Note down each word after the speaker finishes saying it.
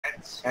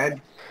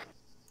Ed,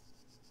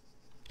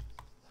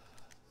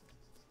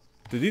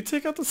 Did you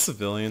take out the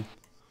civilian?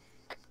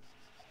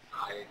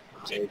 I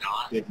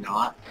did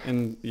not.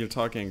 And you're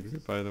talking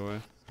group, by the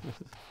way.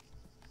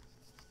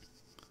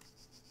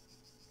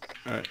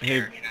 Alright,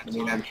 hey. I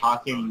mean, I'm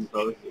talking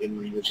both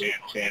in the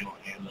channel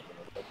and the...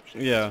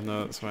 Yeah,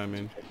 no, that's what I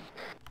mean.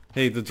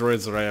 Hey, the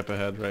droid's right up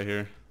ahead, right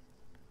here.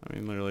 I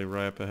mean, literally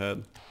right up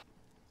ahead.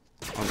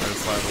 On the other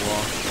side of the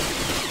wall.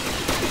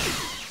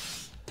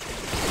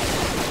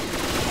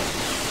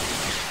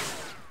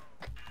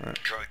 Alright.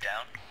 Droid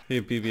down.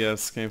 Hey,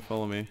 BBS, can you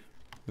follow me?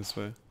 This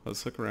way.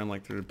 Let's look around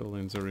like there are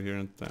buildings over here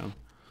and down.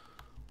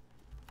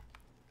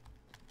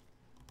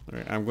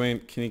 Alright, I'm going...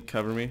 Can you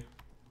cover me?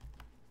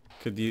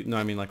 Could you... No,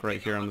 I mean like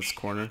right here on this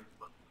corner.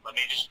 Let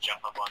me just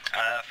jump up on.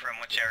 From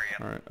which area?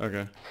 Alright,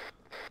 okay.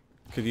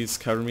 Could you just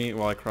cover me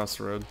while I cross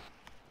the road?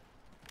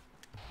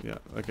 Yeah,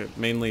 okay.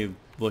 Mainly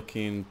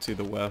looking to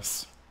the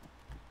west.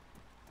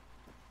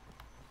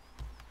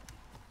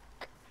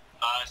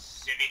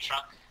 City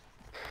truck.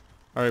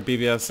 Alright,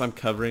 BBS, I'm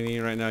covering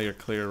you right now. You're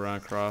clear around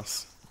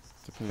across.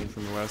 Depending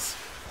from the west.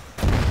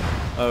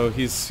 Oh,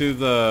 he's to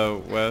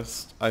the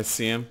west. I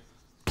see him.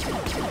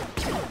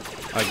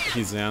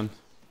 He's in.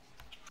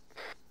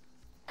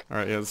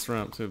 Alright, yeah, let's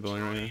run up to a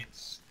building right here.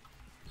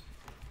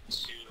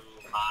 To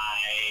my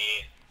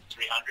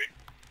 300.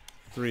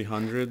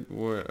 300?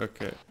 Where?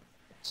 Okay.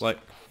 Like,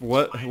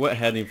 what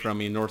heading from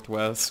me?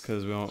 Northwest?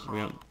 Because we don't...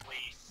 Probably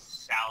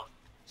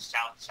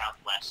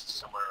southwest,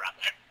 somewhere around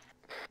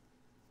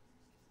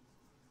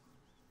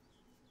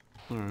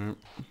there. Alright.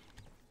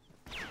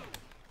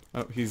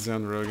 Oh, he's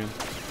on Rogan.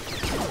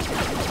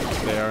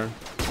 They are.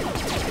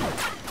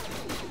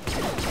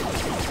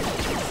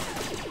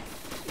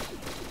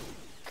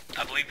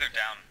 I believe they're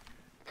down.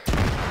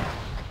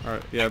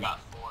 Alright, yeah. I got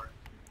 4.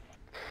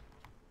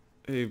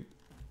 Hey.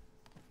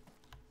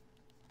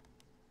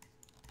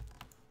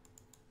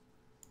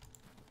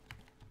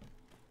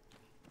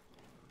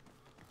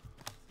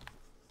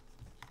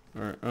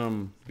 Alright,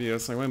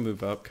 BS, I'm gonna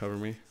move up, cover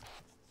me.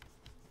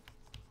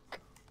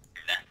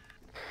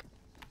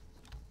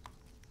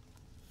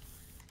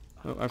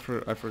 Oh, I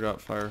forgot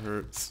fire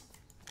hurts.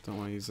 Don't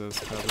want to use those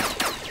cover. One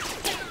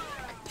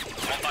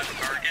by the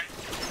car again.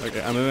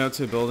 Okay, I'm moving out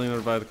to a building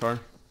over by the car.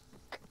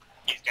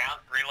 He's down.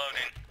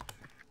 Reloading.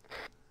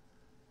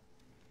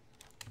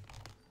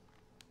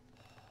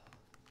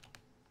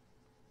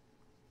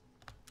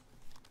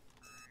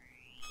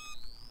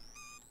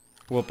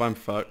 Whoop, I'm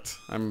fucked.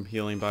 I'm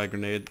healing by a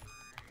grenade.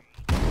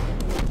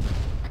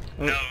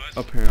 Oh, No,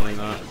 apparently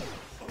not.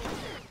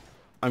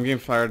 I'm getting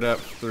fired up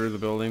through the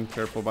building.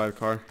 Careful by the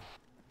car.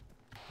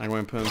 I'm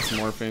going to put in some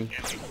morphine.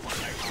 Yeah, just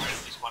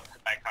one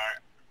by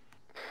car.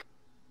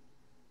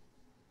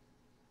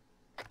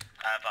 I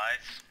have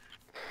eyes.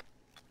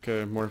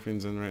 Okay,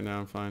 morphine's in right now.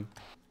 I'm fine.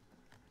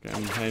 Okay,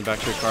 I'm heading back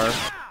to the car.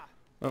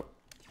 Oh,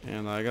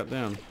 and I got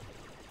down.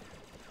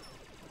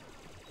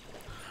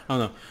 I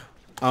don't know.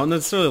 I don't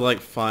necessarily like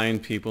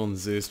find people in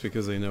Zeus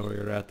because they know where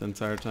you're at the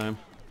entire time.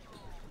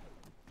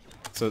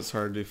 So it's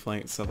hard to do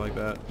flank stuff like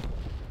that.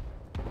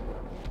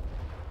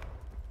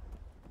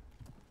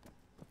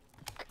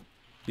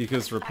 You could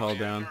just rappel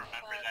down. Remember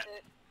that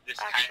this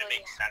kind of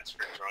makes sense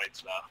for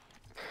droids though.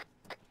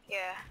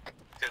 Yeah.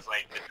 Because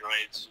like the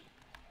droids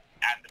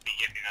at the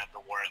beginning of the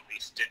war at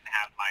least didn't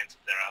have minds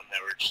of their own. They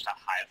were just a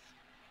hive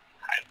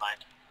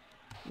mind.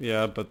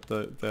 Yeah, but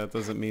that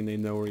doesn't mean they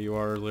know where you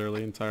are literally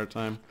the entire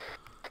time.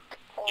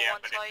 Yeah,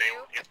 but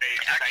if they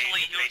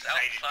Actually, he was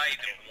outside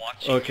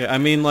watching. Okay, I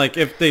mean like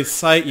if they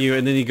sight you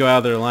and then you go out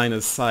of their line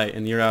of sight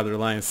and you're out of their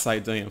line of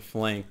sight doing a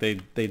flank,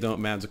 they don't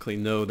magically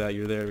know that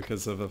you're there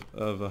because of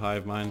a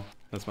hive mind.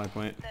 That's my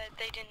point.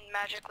 They didn't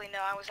magically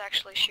know. I was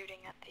actually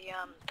shooting at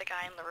the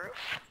guy on the roof,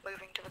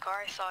 moving to the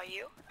car. I saw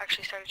you.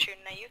 Actually started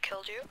shooting at you,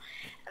 killed you,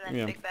 and then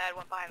Yeah. Big Bad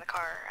went behind the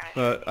car. And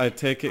But I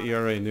take it you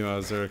already knew I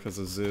was there because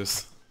of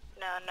Zeus.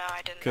 No,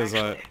 I didn't. Because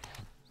Actually.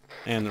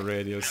 and the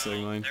radio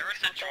signaling. There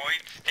was a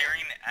droid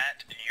staring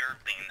at your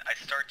thing. I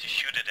started to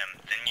shoot at him,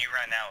 then you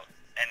ran out.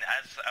 And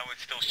as I was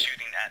still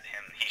shooting at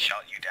him, he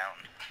shot you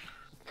down.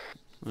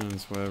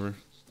 It's whatever.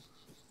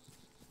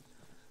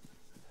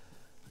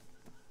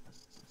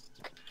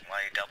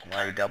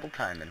 Why you double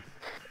timing?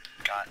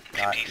 Got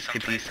to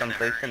be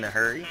someplace in a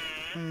hurry.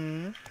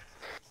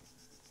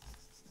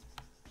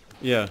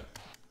 Yeah,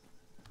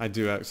 I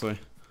do actually.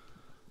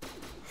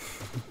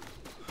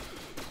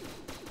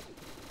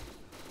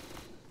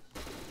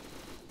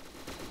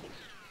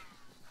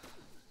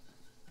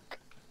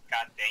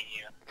 God dang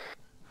you.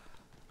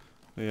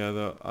 Yeah,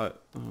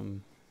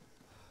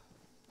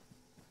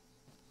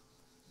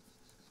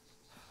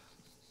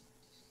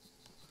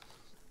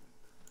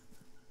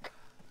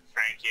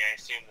 Frankie, I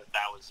assume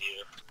that was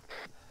you.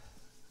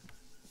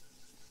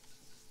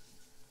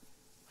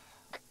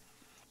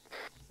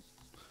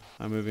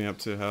 I'm moving up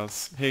to a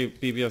house. Hey,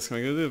 BBS, can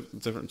I go to a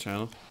different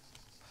channel?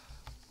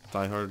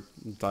 Die Hard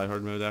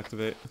mode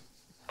activate.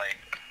 Like,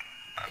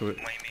 what do you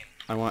mean?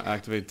 I want to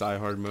activate Die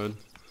Hard mode.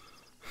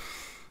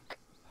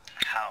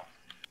 How?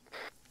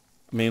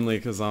 Mainly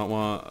because I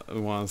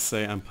don't want to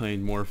say I'm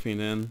putting morphine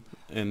in,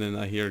 and then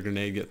I hear a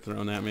grenade get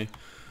thrown at me.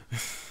 I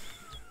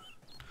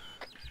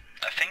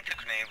think the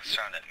grenade was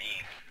thrown at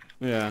me.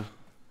 Yeah.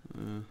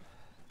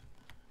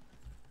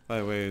 By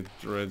the way,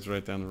 Droid's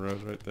right down the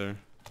road right there.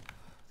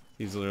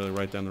 He's literally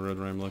right down the road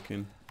where I'm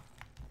looking.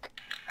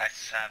 I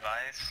have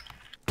eyes.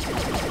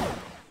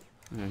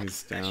 Yeah,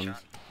 he's down. Nice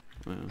shot.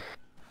 Yeah.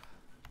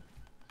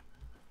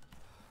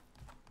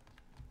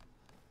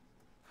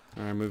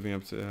 Alright, moving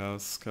up to the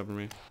house. Cover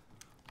me.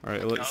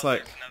 Alright, it looks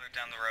like... There's another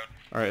down the road.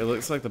 Alright, it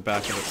looks like the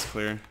back of it's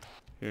clear.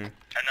 Here.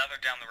 Another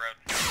down the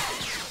road.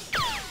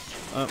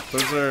 Oh,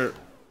 those are...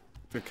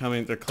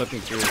 They're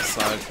clipping through the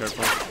side,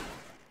 careful.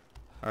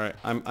 Alright,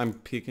 I'm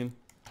peeking.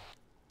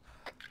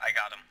 I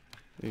got him.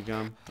 You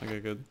got him? Okay,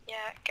 good. Yeah,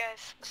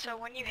 guys, so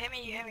when you hit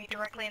me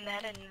directly in the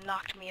head and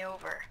knocked me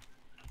over.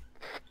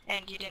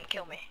 And you didn't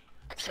kill me.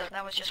 So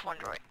that was just one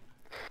droid.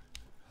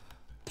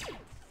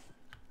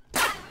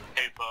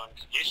 Hey, Bone,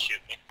 can you shoot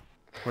me?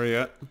 Where you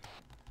at?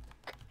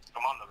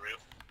 I'm on the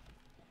roof,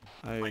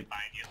 like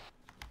behind you.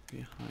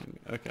 Behind me.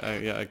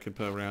 Okay, yeah, I could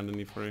put a round in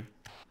you for you.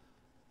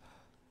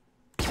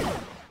 A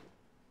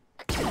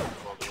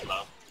little bit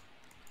low.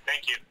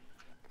 Thank you.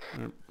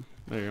 Alright,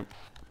 there you go.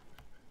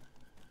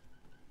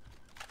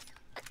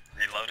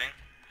 Reloading.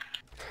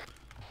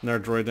 Another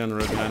droid down the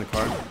road behind the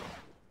car.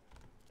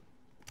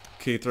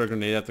 Can you throw a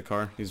grenade at the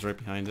car? He's right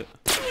behind it.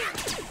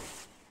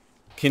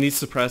 Can you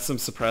suppress him?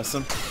 Suppress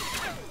him.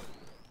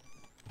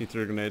 He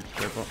threw a grenade.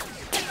 Careful.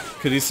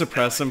 Could you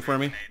suppress him for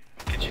me?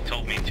 Because you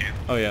told me to.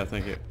 Oh yeah,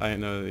 thank you. I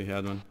didn't know that he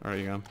had one. Alright,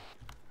 you got him.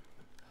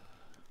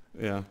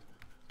 Yeah.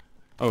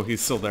 Oh, he's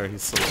still there.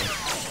 He's still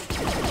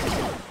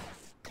there.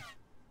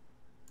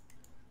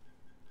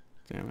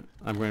 Damn it.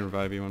 I'm going to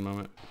revive you one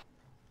moment.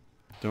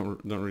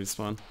 Don't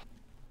respawn.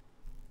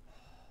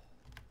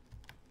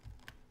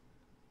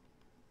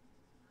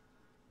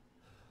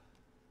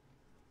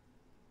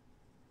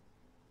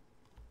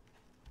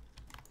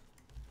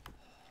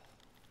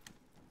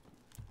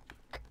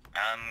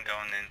 I'm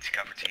going into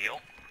cover to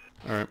heal.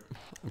 Alright,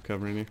 I'm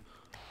covering you.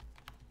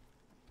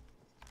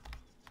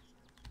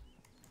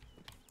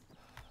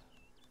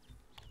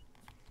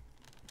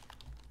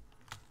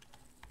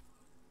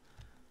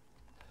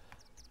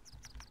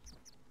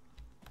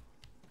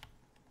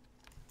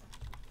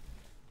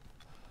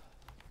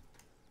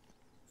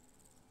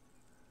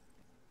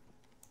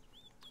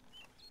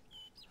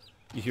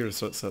 You hear his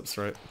footsteps,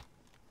 right?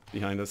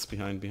 Behind us,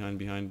 behind. I'm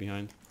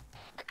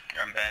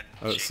bad.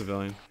 Oh, it's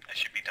civilian. I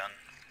should be done.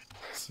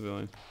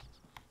 Civilian.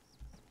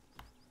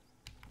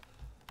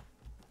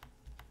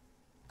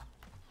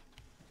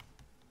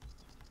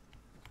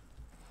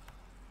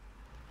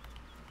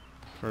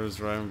 Car's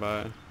driving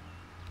by.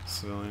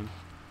 Civilian.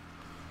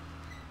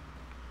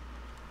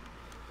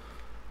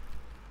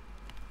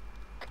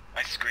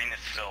 My screen is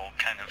still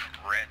kind of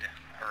red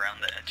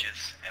around the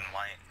edges and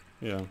white.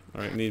 Yeah,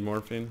 alright, need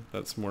morphine?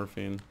 That's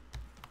morphine.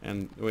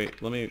 And,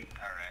 wait, let me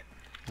Alright.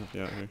 help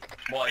you out here.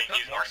 Well, I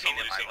He's put also morphine in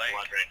losing my leg,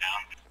 blood right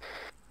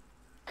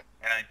now.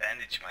 and I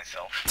bandaged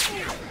myself.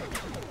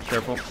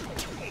 Careful.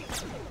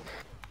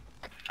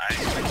 I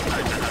went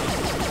inside the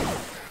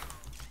house.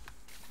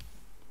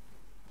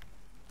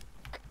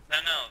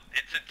 No,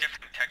 it's a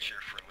different texture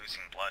for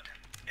losing blood.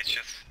 It's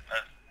just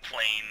a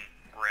plain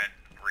red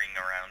ring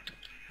around,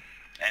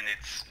 and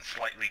it's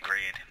slightly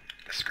grayed,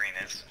 the screen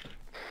is.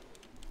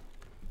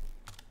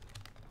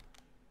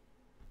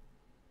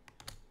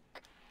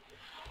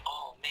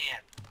 Oh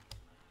man,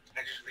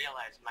 I just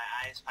realized my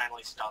eyes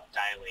finally stopped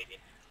dilating.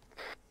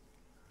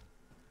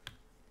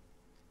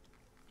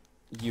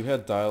 You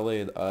had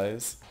dilated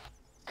eyes?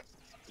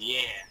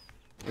 Yeah,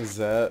 Is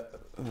that...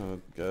 Oh,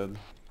 good.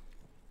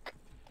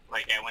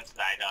 like I went to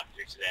the eye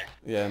doctor today.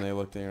 Yeah, and they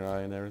looked in your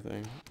eye and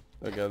everything.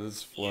 Oh god,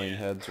 there's floating Yeah.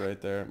 heads right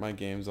there. My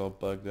game's all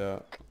bugged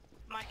out.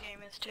 My game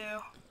is too.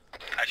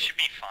 I should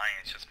be fine,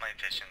 it's just my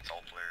vision's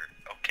all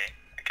blurred. Okay,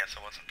 I guess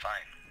I wasn't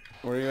fine.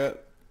 Where you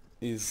at?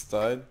 He's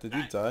died? Did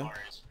he That die? car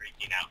is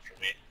freaking out for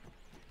me.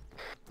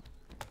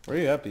 Where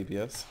you at,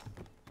 BBS?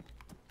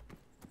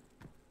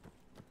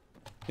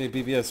 Hey,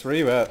 BBS, where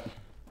you at?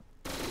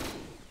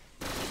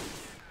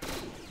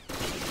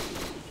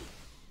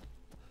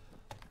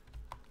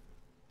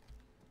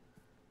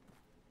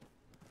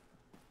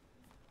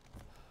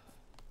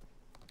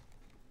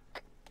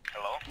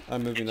 Hello?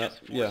 I'm moving it up.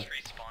 Just Yeah. force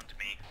respawned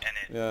me, and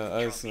it Yeah,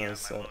 I dropped just me out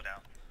noticed of my that.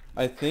 loadout.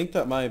 I think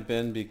that might have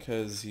been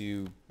because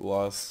you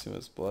lost too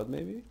much blood,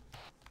 maybe?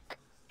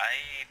 I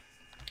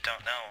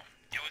don't know.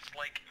 It was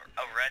like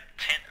a red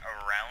tint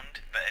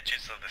around the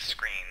edges of the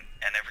screen,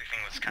 and everything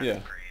was kind Yeah.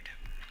 of grayed.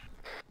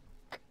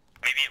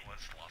 Maybe it was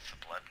loss of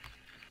blood.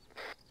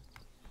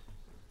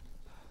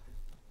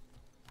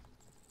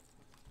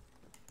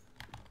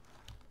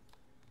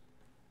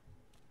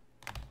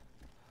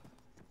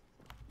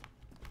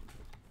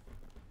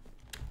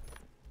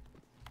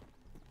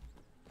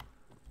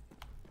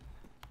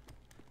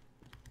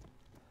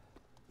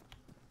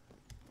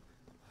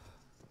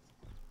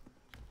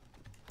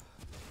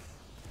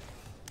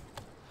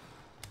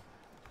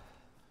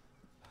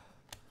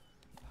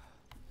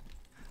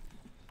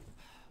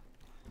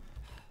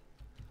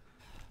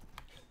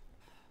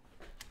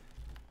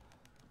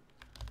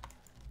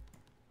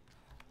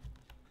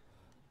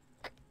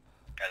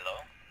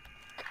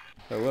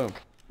 Hello.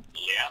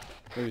 Yeah.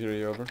 Let me hear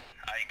you over.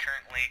 I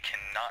currently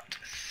cannot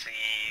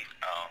see...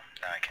 Oh,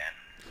 now I can.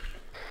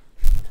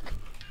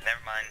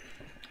 Never mind.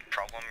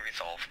 Problem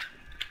resolved.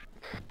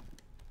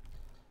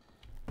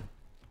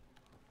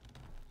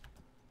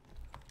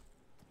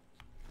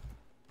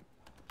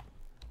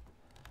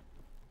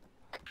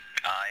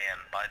 I am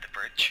by the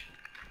bridge.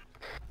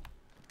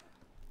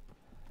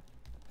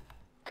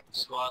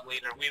 Squad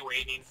leader, are we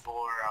waiting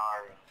for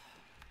our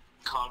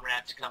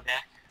comrade to come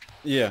back?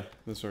 Yeah,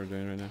 that's what we're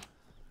doing right now.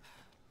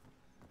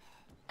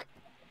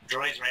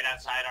 Droid's right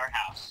outside our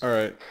house.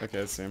 Alright,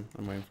 okay, I see him.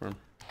 I'm waiting for him.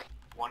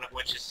 One of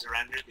which is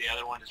surrendered, the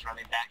other one is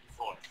running back and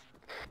forth.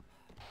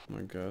 Oh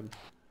my god.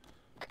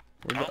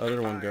 Where'd the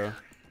other one go?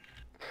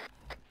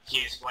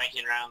 He's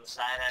flanking around the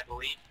side, I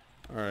believe.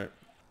 Alright.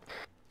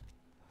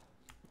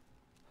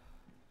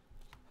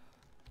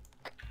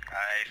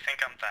 I think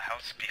I'm the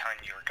house behind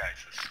your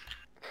guys's.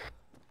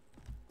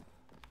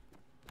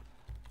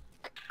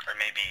 Or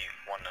maybe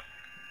one of...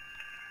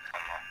 I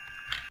don't know.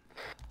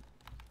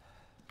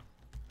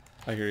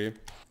 I hear you.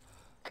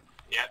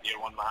 Yep, you're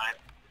one behind.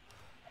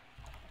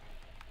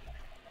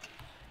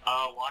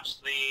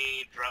 Watch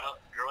the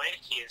droid.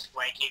 He is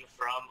flanking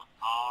from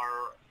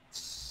our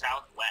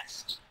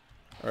southwest.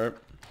 Alright.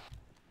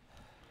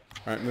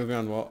 Alright, moving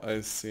on. Well, I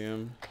see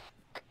him.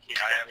 He's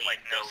I have, definitely like,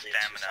 no building to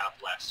stamina.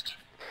 southwest.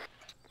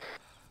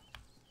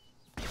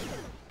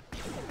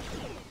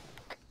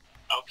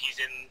 Oh, he's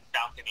in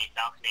balcony.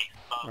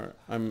 Alright,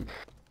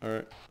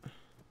 alright.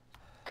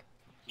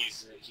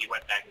 He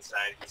went back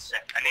inside. He's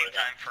set. I need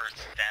time for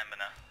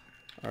stamina.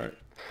 Alright.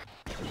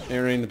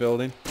 Entering the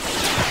building.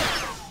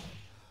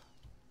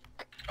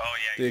 Oh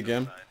yeah, See he's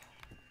again?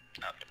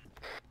 outside.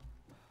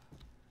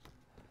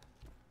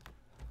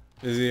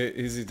 Oh.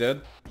 Is he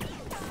dead?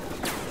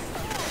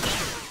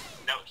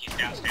 No, he's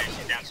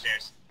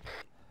downstairs.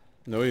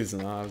 No, he's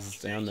not. I was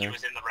just down He there.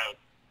 was in the road.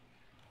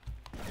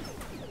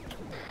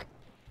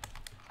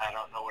 I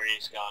don't know where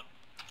he's gone.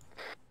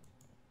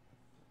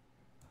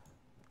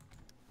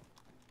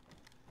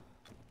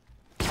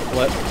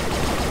 What?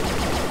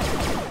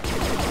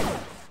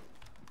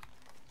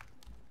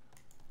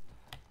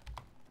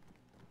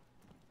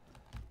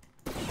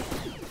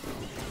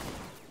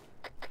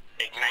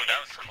 Hey, can Ooh, I that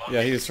get was some close.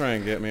 Yeah, he was trying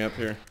to get me up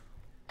here.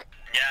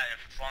 Yeah,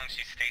 as long as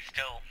you stay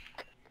still.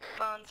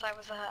 Bones, I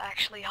was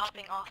actually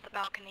hopping off the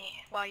balcony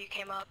while you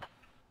came up.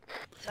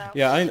 So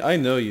Yeah, I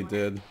know you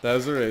did. That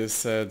was where it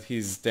said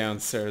he's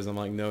downstairs. I'm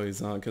like, no,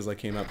 he's not, because I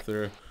came up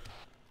through.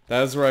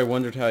 That was where I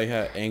wondered how he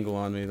had angle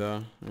on me,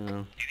 though. You know.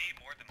 You need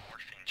more than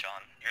morphine,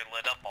 John. You're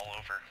lit up all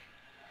over.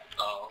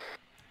 Oh,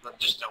 but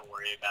just don't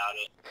worry about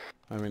it.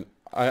 I mean,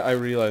 I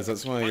realize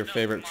that's one of your Oh, no,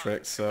 favorite come on,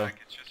 tricks, come so back,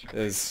 it's just your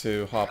is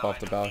to hop off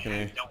the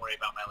balcony. Don't worry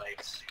about my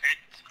legs.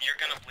 You're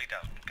gonna bleed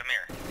out. Come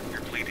here.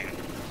 You're bleeding.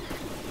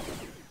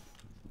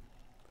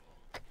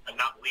 I'm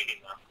not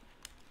bleeding though.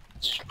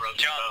 Just broken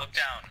John, bones. look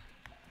down.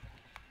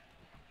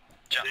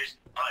 John, There's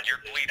blood. you're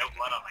There's bleeding. no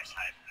blood on my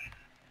side.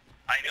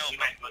 I I know, see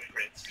but my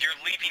footprints. you're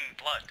leaving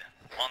blood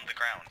on the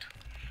ground.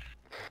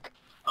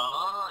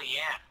 Oh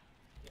yeah.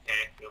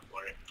 Okay, go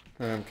for it.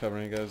 Alright, I'm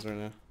covering you guys right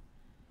now.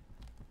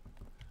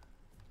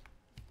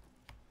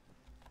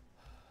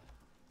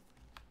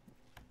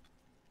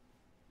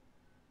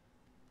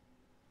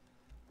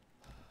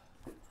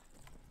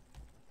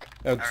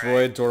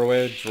 Droid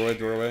doorway, droid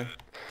doorway.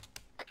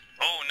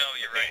 Oh no,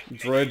 you're right.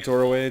 Droid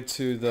doorway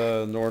to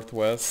the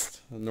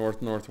northwest,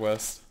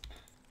 northwest.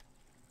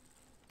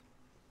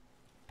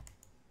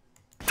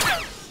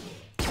 Alright,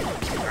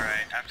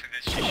 after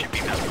this you should be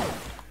done.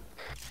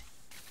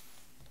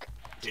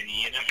 Did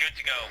you get him? I'm good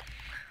to go.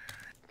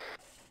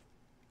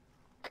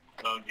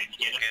 Oh, did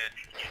you get him?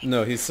 Good.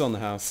 No, he's still in the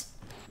house.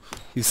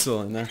 He's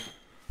still in there.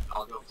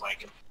 I'll go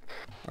flank him.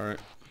 Alright.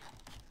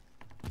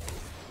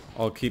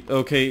 I'll keep...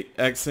 Okay,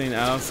 exiting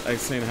house, Yeah,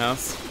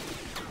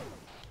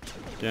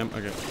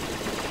 okay.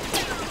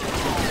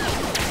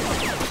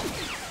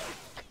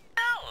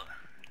 Hell!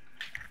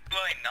 Do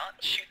I not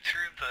shoot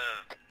through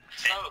the...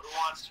 So, who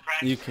wants to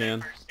practice You can.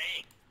 their first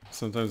aid?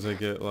 Sometimes they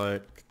get,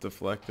 like,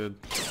 deflected.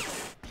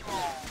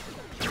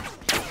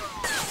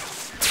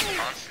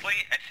 Honestly,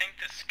 I think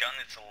this gun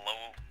is a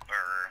lower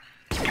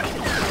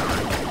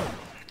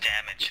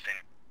damage than...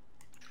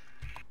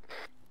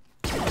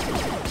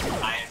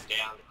 I am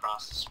down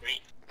across the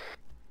street.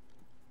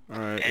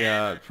 Alright,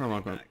 yeah, probably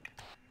not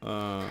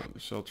gonna...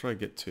 she'll try to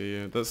get to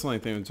you. That's the only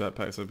thing with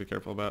jetpacks I'd be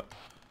careful about.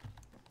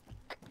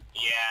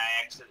 Yeah,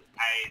 I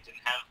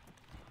didn't have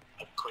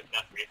a quick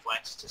enough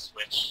reflex to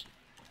switch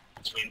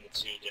between the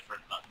two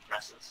different button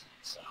presses,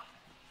 so...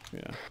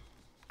 Yeah.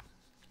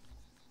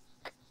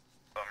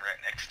 right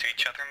next to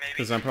each other, maybe?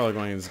 Because I'm probably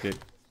going to get...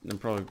 I'm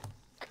probably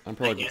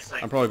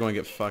going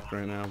to get fucked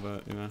right now,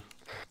 but, you know.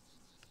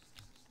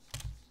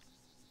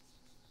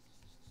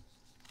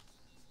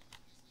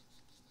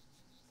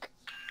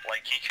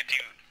 Like, you could do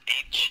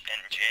H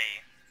and J,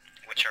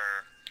 which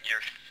are your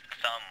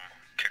thumb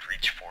could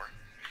reach for.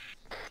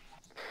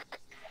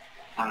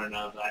 I don't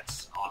know,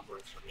 that's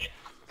awkward for me.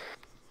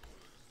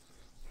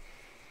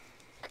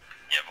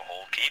 You have a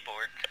whole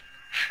keyboard.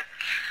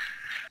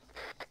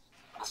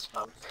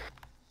 post.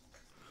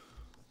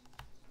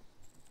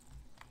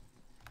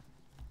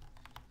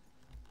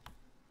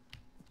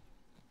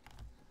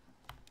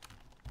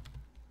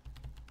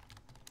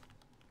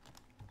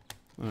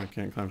 Oh, I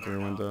can't climb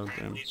through a window.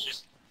 Damn.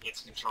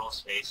 It's control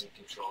space and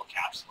control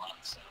caps lock,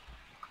 so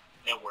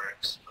it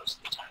works most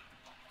of the time.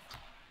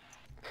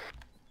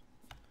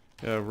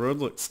 Yeah, road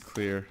looks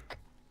clear.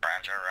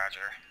 Roger,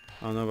 roger.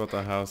 I don't know about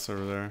the house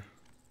over there.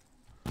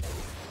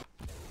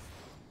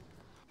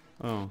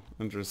 Oh,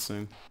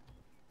 interesting.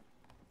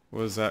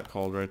 What is that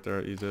called right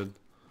there that you did?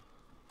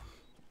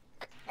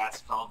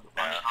 That's called the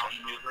bunny hop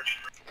mover.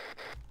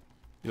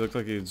 You look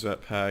like you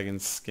jetpack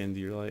and skinned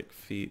your like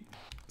feet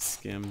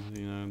skimmed,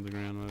 you know, the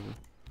ground, whatever.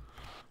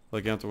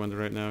 Looking out the window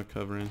right now,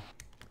 covering.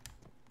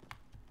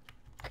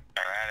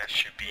 Alright, it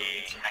should be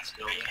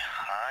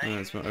behind. Yeah,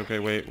 it's, okay,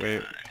 wait.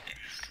 I'm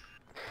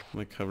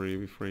gonna cover you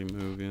before you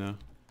move, you know?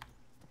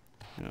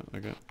 Yeah,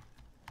 okay.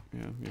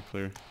 Yeah, you're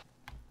clear.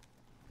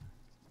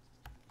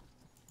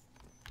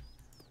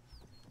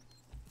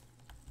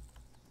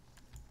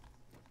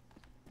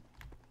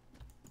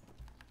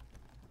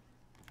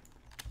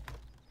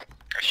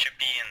 I should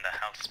be in the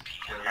house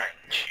behind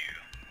you.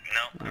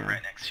 No, I'm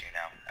right next to you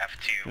now. I have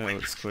to Yeah, wait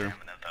looks for clear.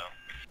 stamina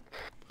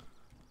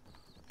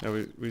though.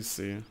 Yeah, we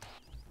see you.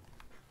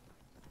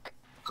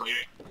 Clear.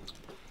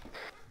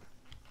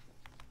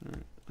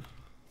 Alright.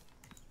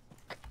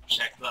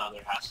 Check the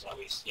other house that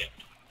we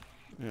skipped.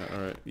 Yeah,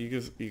 alright. You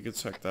can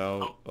check that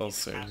out. I'll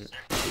save it.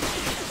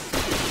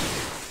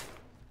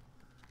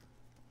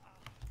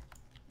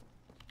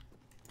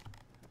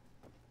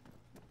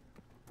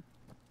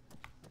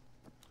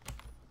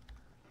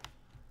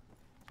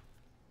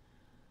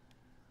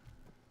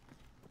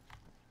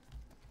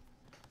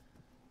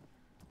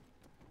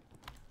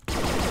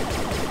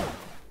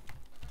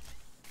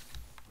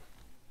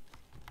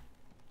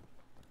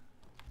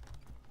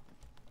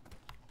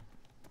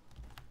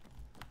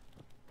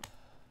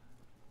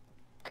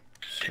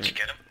 Did you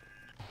get him?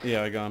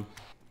 Yeah, I got him.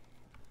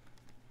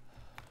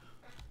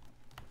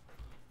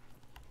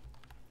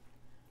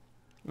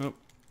 Oh,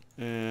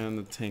 and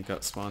the tank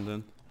got spawned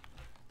in.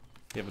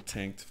 You have a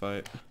tank to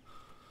fight.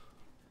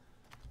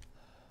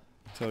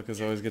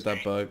 Because I always get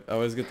that bug. I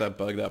always get that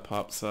bug that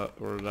pops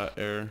up, or that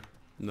error.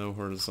 No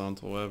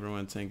horizontal, whatever,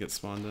 when a tank gets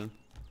spawned in.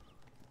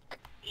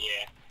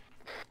 Yeah.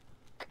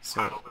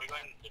 So, We're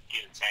going to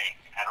defeat a tank.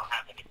 I don't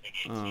have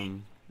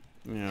anything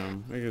 18. yeah,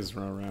 I can just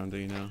run around it,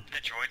 you know. The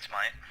droids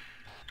might.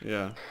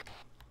 Yeah.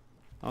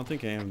 I don't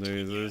think any of them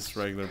do. They're just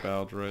regular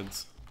battle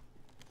droids.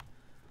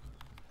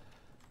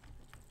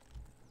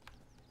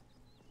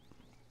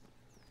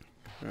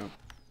 Yeah.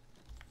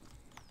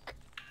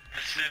 The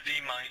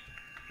civvy might.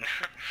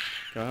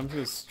 Got him to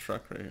this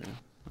truck right here.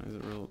 Why is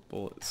it real with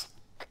bullets?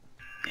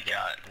 You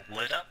got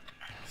lit up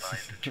by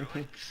the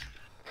droids.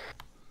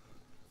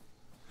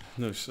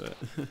 No shit.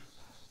 Alright.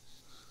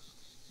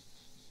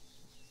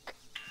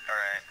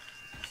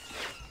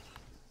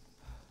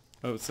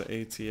 Oh, it's the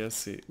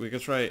ATSC. We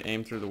could try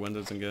aim through the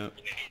windows and get it.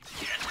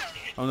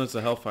 Oh no, it's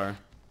a Hellfire.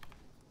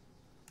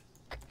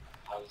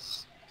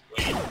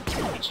 Wait,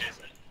 which is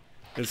it?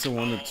 It's the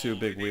one with two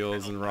big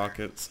wheels and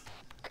rockets.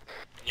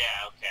 Yeah,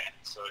 okay.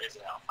 So it is a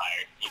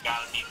Hellfire. You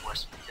gotta be more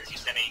because you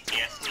said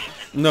ATSD.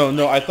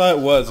 No, I thought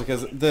it was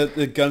because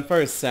the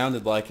gunfire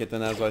sounded like it. Then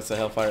that's why I said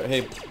Hellfire.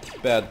 Hey,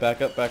 bad,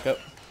 back up.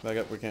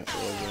 We can't do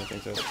anything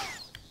to it.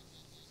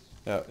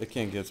 Yeah, it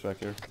can't get us back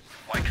here.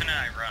 Why couldn't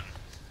I run?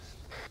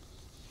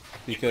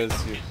 Because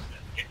you...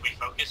 If we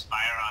focus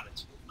fire on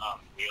its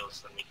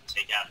wheels, then we can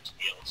take out its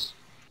wheels.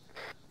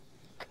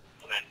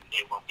 And then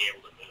it won't be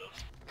able to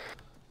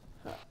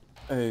move.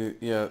 Hey,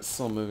 yeah, it's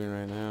still moving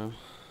right now.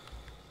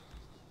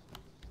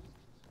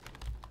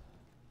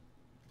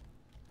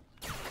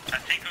 I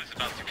think it was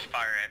about to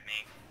fire at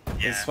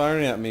me. Yeah. It's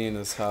firing at me in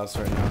this house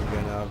right now. I'm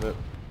getting out of it.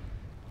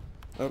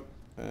 Oh,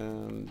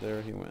 and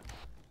there he went.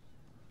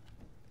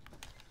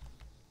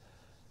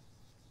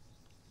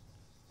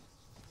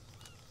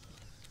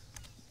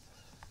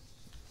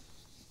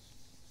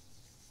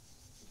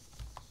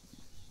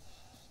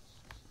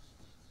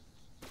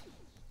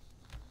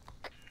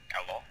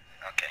 Hello?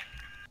 Okay.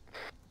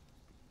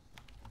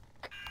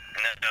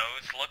 No,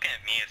 it was looking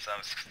at me as I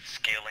was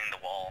scaling the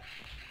wall.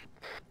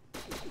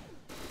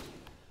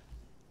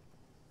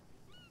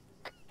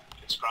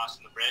 It's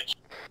crossing the bridge.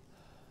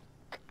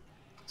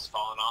 It's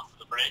falling off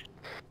the bridge.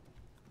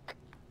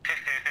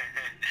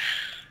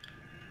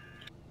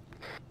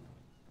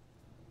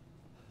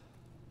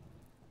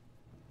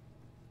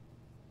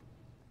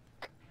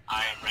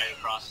 I am right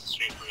across the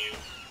street from you.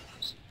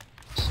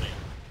 So,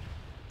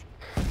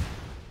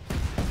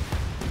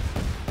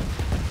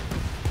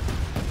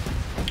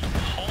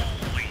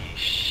 Holy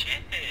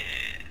shit!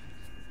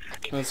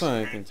 That's not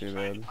anything too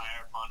bad.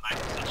 fire upon my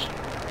position.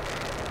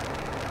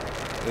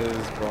 It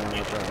is blowing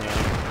up right now.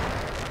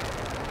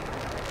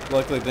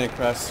 Luckily it didn't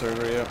crash the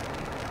server yet.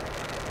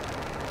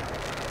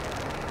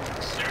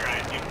 Sir,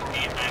 I do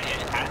believe that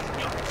it has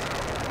killed itself.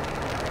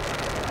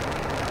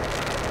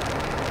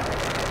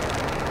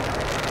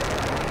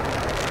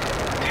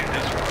 Dude,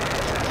 this rocket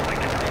is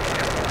like a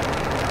video.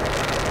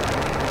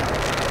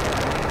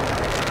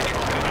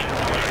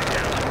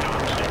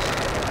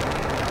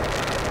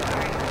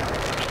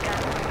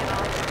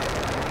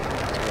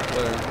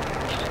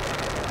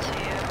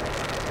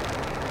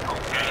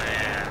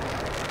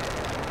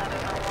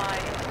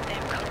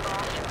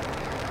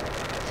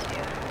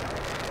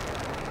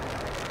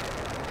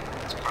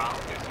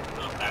 problem is you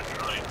blew up that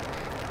droid.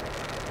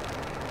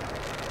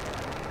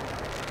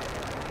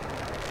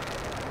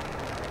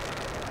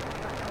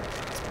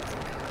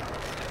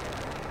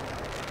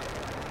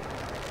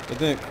 It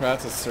didn't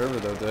crash the server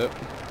though, did it?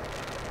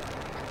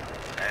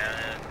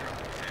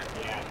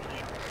 Yeah.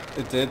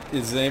 It did?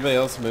 Is anybody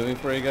else moving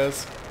for you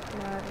guys?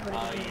 No,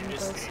 everybody's You moving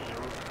just close. you're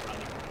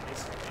running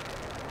basically.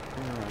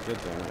 Oh, good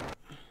damn it.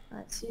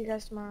 Alright, see you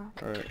guys tomorrow.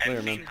 Alright, Haven't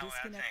later, seen man. how it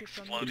hasn't Disconnected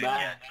from exploded Goodbye.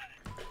 yet.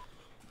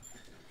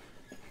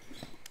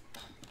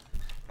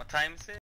 What time is it?